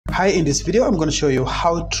Hi, in this video I'm going to show you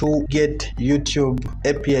how to get YouTube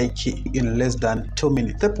API key in less than 2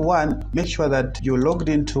 minutes. Step 1, make sure that you're logged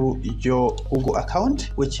into your Google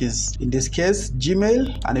account, which is in this case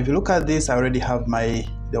Gmail. And if you look at this, I already have the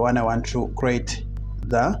one I want to create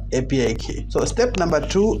the API key. So step number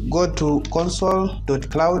 2, go to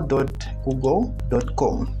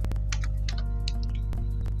console.cloud.google.com.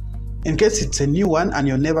 In case it's a new one and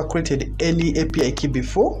you've never created any API key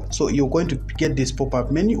before, so you're going to get this pop-up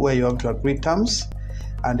menu where you have to agree terms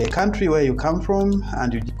and the country where you come from,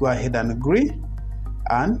 and you go ahead and agree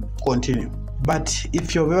and continue. But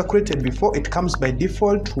if you've ever created before, it comes by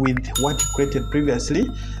default with what you created previously,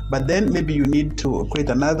 but then maybe you need to create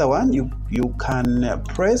another one. You can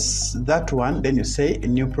press that one, then you say a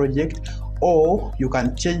new project, or you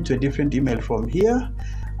can change to a different email from here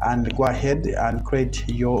and go ahead and create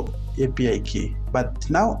your API key. But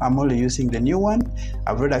now I'm only using the new one.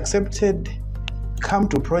 I've already accepted. Come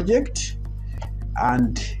to project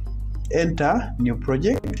and enter new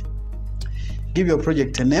project. Give your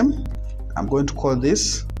project a name. I'm going to call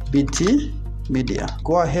this BT Media.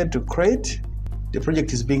 Go ahead to create. The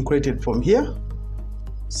project is being created from here.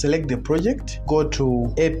 Select the project, go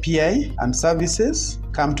to API and services,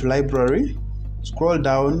 come to library, scroll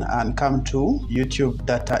down and come to YouTube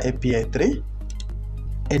Data API 3.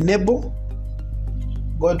 Enable,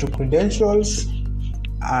 go to credentials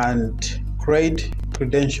and create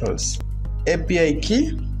credentials. API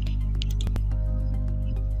key,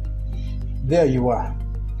 there you are.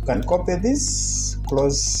 You can copy this,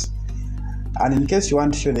 close, and in case you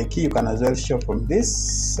want to show the key, you can as well show from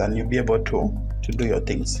this and you'll be able to do your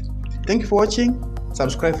things. Thank you for watching.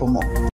 Subscribe for more.